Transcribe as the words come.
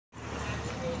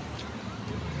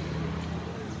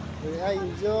ai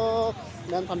jo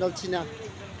men pandal china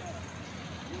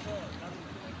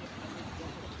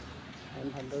men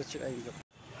pandal china ai jo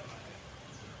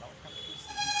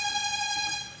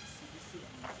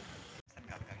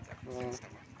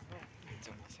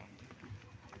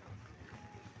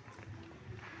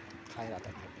khai ra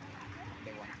tak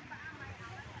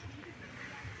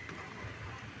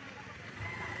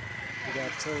dia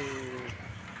tu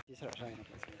bisa khai na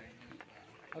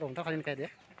rong ta khalin kai dia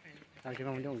ang ki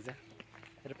mang jong ja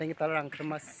er pengi talang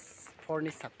kremas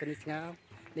forni sak kini singa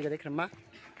ni gade krema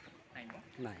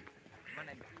nai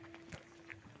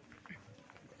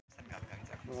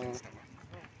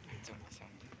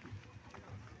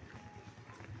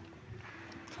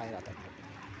khai ra tak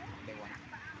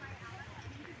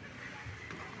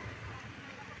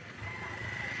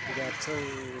dia tu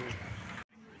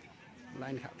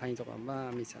lain hak paling jok ama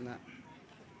misalnya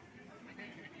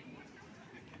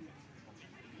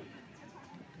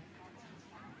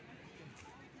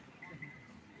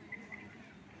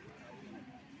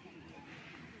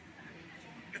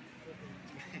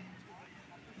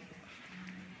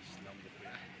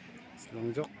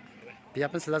Longjok,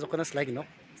 dia pun selajok kena selagi no,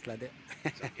 selade.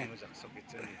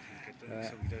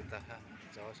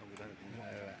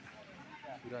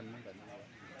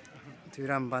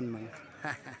 Turan ban mang.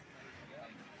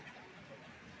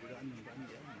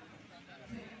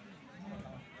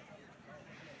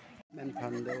 Men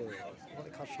pando,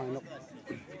 boleh kasih no.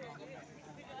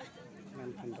 Men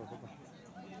pando apa?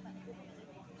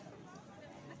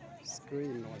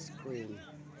 Screen no screen.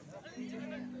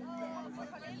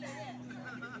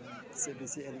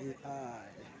 CBCNEI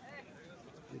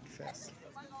Big Fest.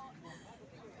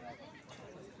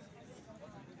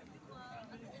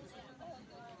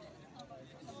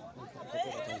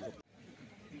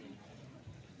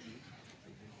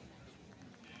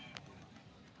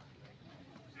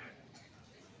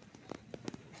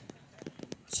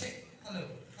 Check.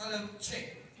 Hello,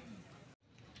 check.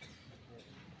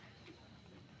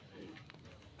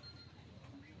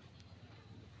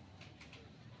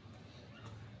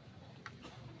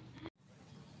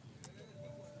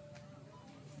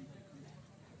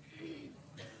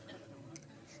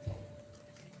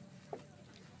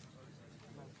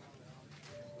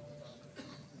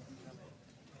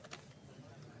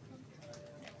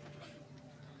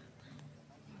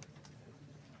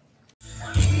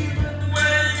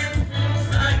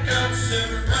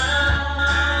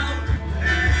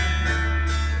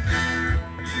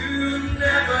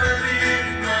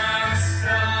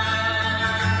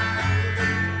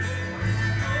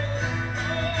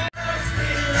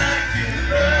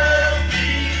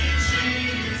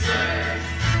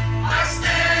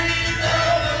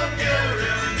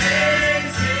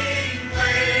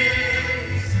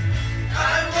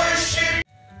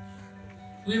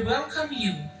 We welcome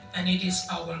you, and it is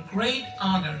our great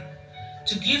honor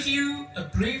to give you a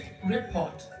brief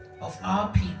report of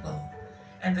our people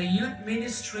and the youth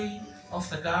ministry of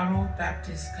the Garo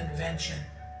Baptist Convention.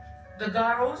 The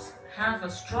Garos have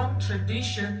a strong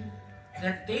tradition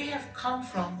that they have come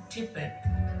from Tibet.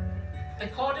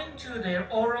 According to their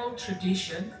oral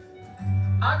tradition,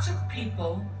 Achak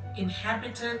people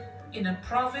inhabited in a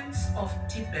province of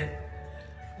Tibet,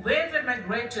 where they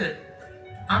migrated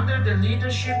under the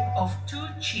leadership of two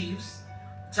chiefs,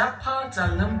 Japa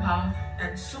Jalimpa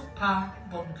and Supa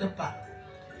Bongapa,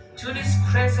 to this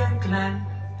crescent land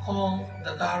called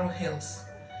the Garo Hills,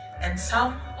 and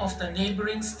some of the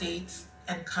neighboring states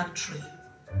and country.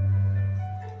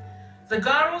 The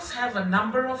Garos have a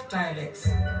number of dialects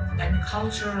and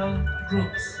cultural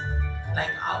groups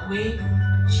like Awe,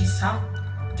 Chisak,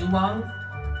 Dual,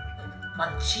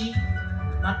 Machi,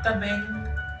 Matabeng,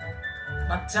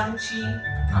 Matjangchi,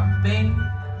 Ampeng,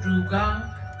 Ruga,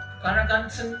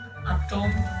 Karagansen,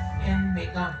 Atom, and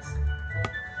Megans.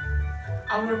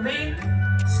 Our main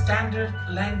standard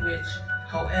language,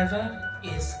 however,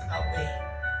 is Awe.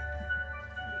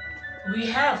 We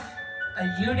have a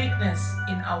uniqueness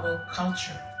in our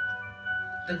culture.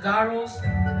 The Garos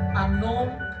are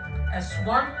known as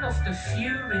one of the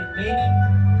few remaining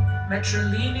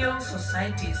matrilineal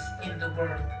societies in the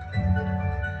world.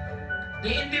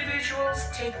 The individuals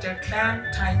take their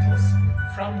clan titles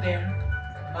from their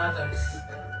mothers.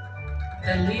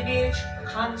 The lineage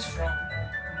comes from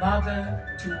mother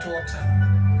to daughter.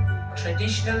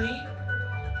 Traditionally,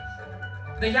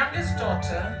 the youngest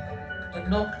daughter, the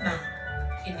Nokna,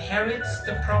 inherits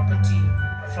the property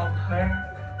from her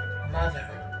mother.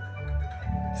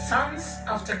 Sons,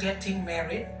 after getting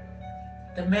married,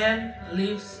 the man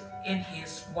lives in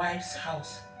his wife's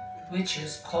house, which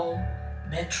is called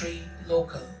matri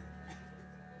local.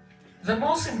 The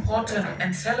most important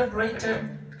and celebrated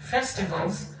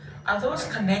Festivals are those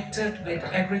connected with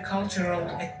agricultural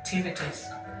activities.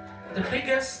 The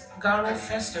biggest Garo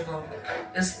festival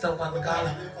is the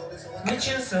Garo, which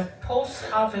is a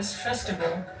post-harvest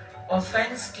festival or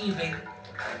Thanksgiving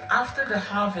after the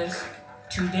harvest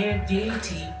to their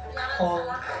deity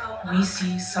called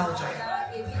Misi Saljo.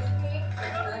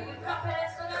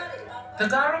 The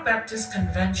Garo Baptist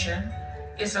Convention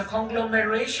is a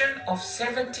conglomeration of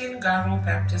 17 Garo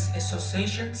Baptist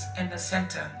associations and a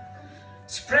center,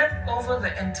 spread over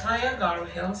the entire Garo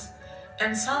Hills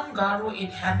and some Garo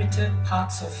inhabited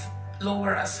parts of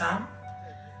Lower Assam,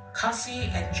 Khasi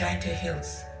and Jaintia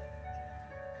Hills.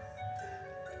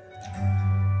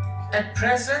 At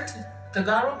present, the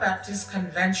Garo Baptist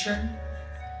Convention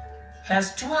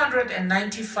has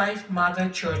 295 mother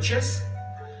churches,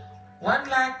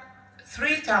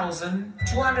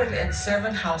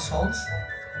 103,207 households,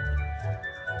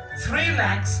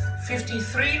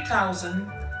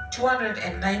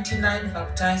 3,53,299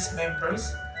 baptized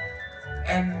members,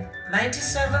 and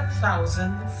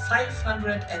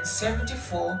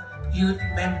 97,574 youth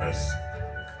members.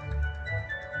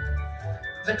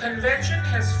 The convention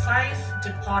has 5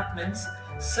 departments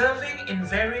serving in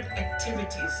varied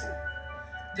activities.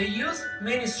 The youth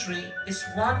ministry is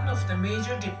one of the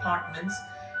major departments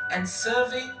and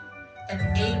serving and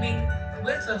aiming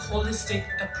with a holistic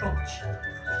approach.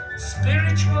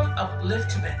 Spiritual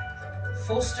upliftment,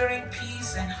 fostering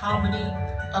peace and harmony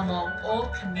among all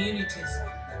communities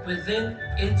within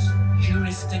its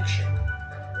jurisdiction.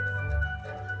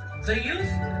 The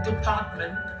youth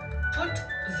department put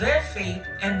their faith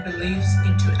and beliefs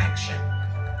into action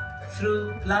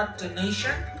through blood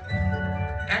donation,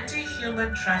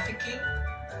 anti-human trafficking,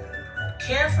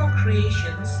 care for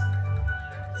creations,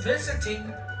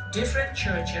 visiting different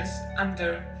churches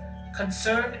under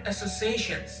concerned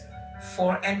associations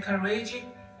for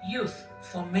encouraging youth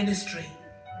for ministry,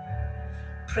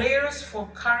 prayers for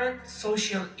current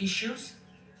social issues,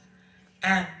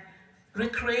 and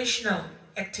recreational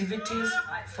activities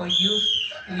for youth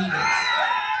leaders.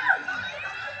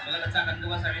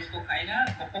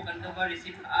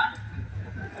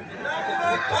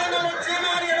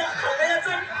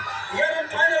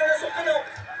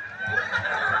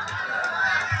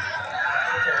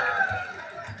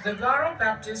 The Garo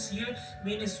Baptist Youth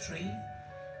Ministry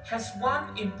has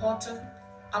one important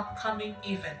upcoming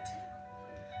event: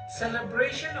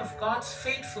 celebration of God's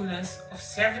faithfulness of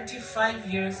 75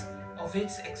 years of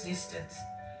its existence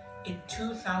in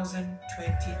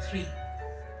 2023.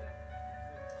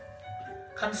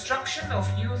 Construction of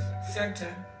Youth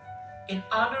Center in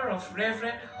honor of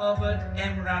Reverend Herbert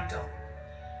M. Randall,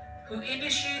 who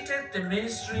initiated the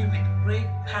ministry with great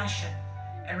passion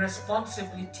and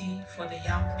responsibility for the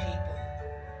young people.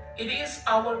 It is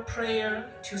our prayer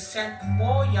to send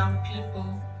more young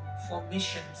people for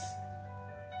missions.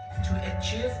 To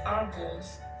achieve our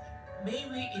goals, may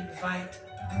we invite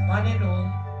one and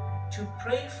all to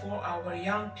pray for our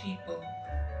young people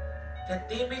that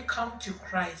they may come to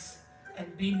Christ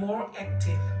and be more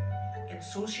active in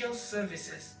social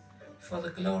services for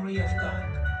the glory of God.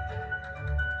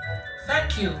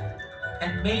 Thank you,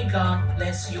 and may God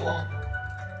bless you all.